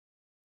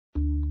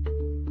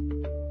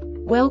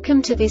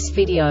Welcome to this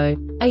video.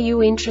 Are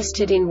you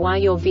interested in why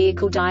your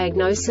vehicle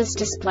diagnosis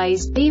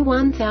displays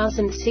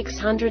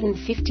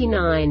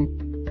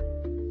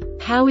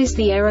B1659? How is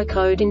the error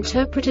code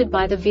interpreted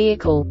by the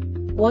vehicle?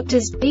 What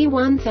does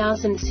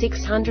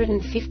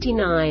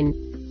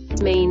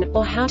B1659 mean,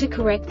 or how to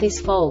correct this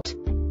fault?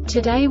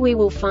 Today we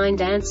will find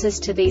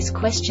answers to these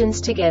questions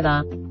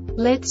together.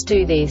 Let's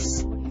do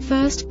this.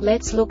 First,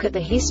 let's look at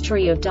the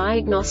history of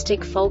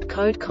diagnostic fault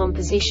code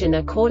composition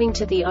according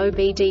to the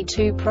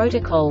OBD2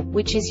 protocol,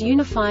 which is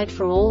unified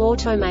for all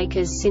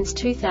automakers since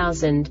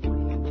 2000.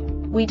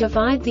 We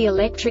divide the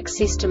electric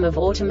system of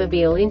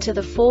automobile into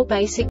the four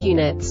basic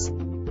units: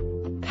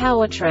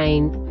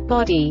 powertrain,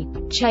 body,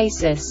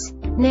 chassis,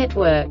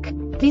 network.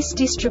 This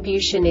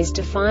distribution is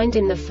defined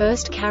in the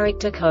first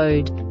character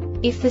code.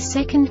 If the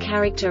second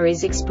character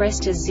is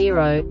expressed as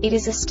 0, it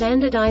is a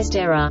standardized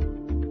error.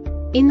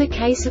 In the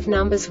case of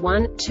numbers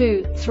 1,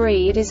 2,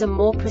 3, it is a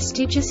more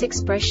prestigious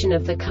expression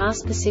of the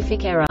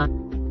car-specific error.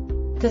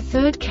 The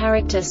third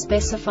character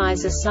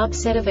specifies a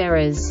subset of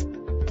errors.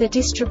 The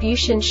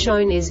distribution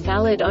shown is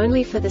valid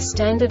only for the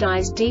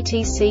standardized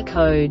DTC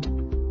code.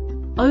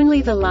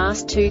 Only the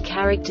last two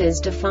characters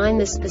define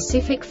the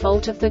specific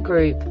fault of the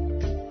group.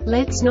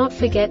 Let's not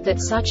forget that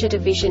such a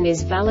division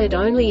is valid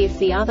only if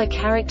the other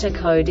character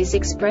code is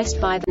expressed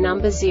by the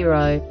number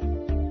 0.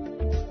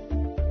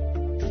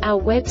 Our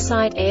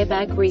website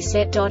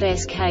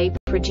airbagreset.sk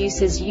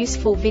produces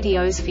useful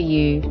videos for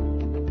you.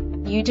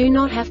 You do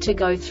not have to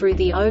go through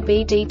the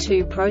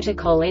OBD2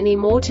 protocol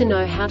anymore to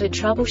know how to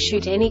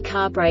troubleshoot any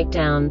car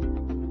breakdown.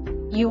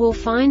 You will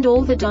find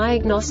all the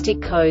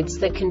diagnostic codes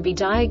that can be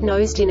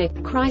diagnosed in a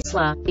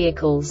Chrysler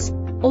vehicles.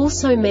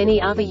 Also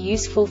many other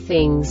useful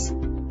things.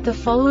 The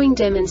following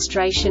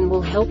demonstration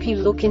will help you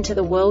look into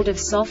the world of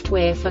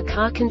software for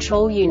car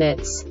control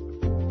units.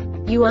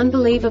 You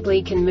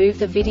unbelievably can move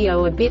the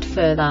video a bit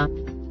further.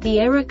 The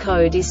error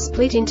code is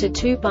split into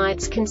 2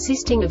 bytes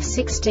consisting of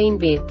 16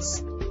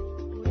 bits.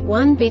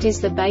 1 bit is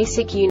the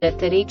basic unit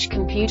that each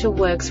computer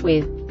works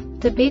with.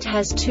 The bit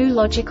has 2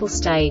 logical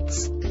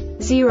states: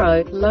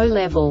 0, low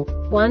level,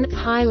 1,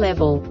 high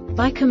level.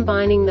 By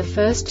combining the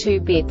first 2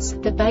 bits,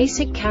 the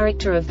basic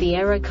character of the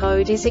error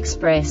code is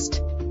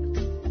expressed.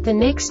 The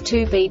next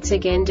 2 beats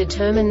again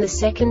determine the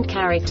second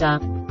character.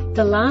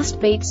 The last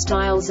beat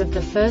styles of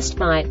the first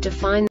byte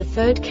define the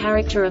third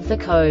character of the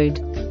code.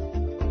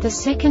 The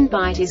second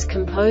byte is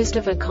composed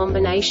of a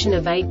combination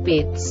of 8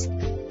 bits.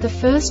 The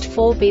first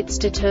 4 bits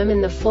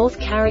determine the fourth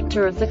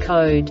character of the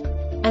code.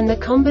 And the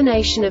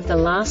combination of the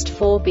last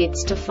 4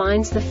 bits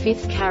defines the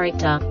fifth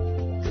character.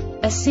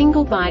 A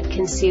single byte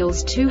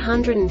conceals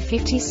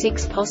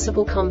 256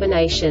 possible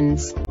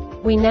combinations.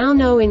 We now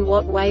know in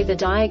what way the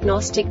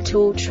diagnostic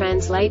tool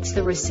translates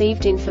the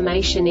received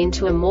information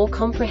into a more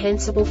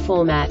comprehensible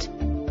format.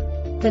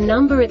 The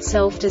number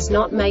itself does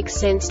not make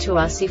sense to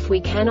us if we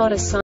cannot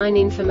assign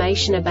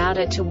information about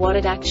it to what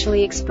it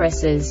actually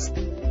expresses.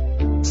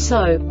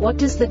 So, what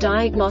does the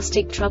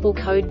diagnostic trouble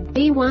code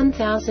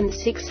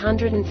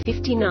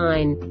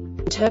B1659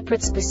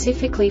 interpret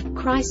specifically for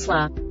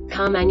Chrysler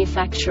car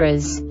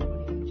manufacturers?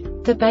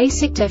 The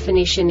basic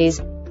definition is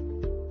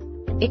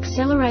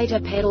accelerator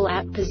pedal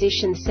app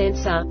position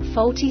sensor,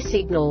 faulty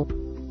signal.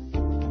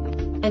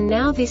 And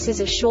now this is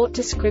a short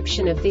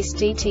description of this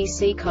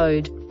DTC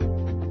code.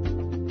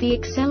 The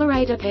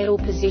accelerator pedal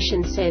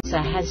position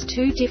sensor has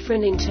 2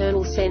 different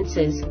internal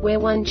sensors, where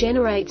one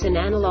generates an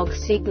analog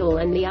signal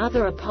and the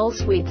other a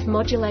pulse width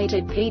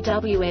modulated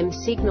PWM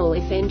signal.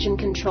 If engine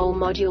control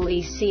module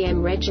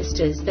ECM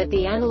registers that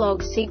the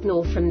analog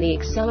signal from the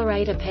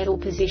accelerator pedal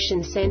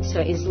position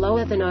sensor is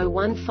lower than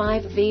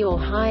 0.15 V or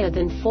higher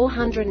than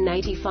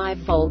 485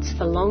 volts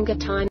for longer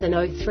time than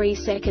 0.3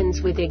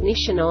 seconds with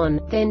ignition on,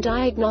 then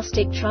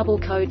diagnostic trouble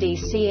code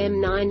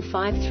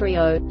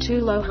ECM9530, too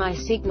low high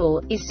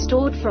signal, is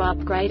stored for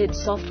upgraded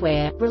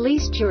software,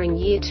 released during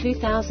year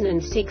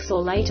 2006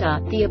 or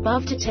later. The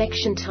above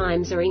detection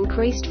times are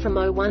increased from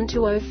 0.1 to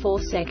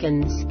 0.4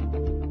 seconds.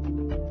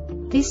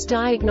 This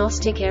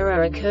diagnostic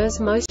error occurs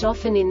most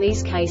often in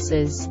these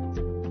cases: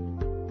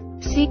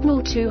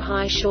 signal too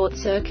high short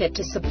circuit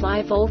to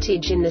supply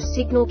voltage in the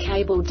signal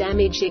cable,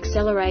 damaged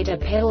accelerator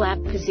pedal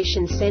app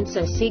position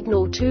sensor,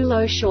 signal too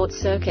low short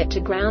circuit to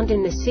ground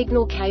in the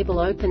signal cable,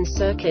 open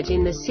circuit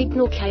in the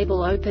signal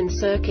cable, open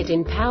circuit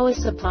in power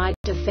supply,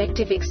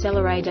 defective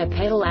accelerator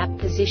pedal app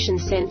position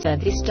sensor.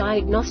 This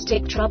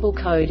diagnostic trouble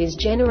code is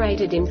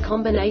generated in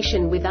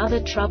combination with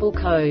other trouble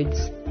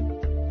codes.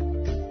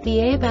 The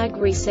Airbag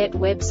Reset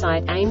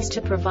website aims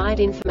to provide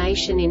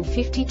information in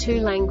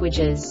 52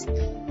 languages.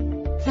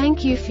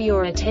 Thank you for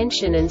your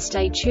attention and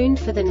stay tuned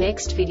for the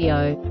next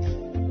video.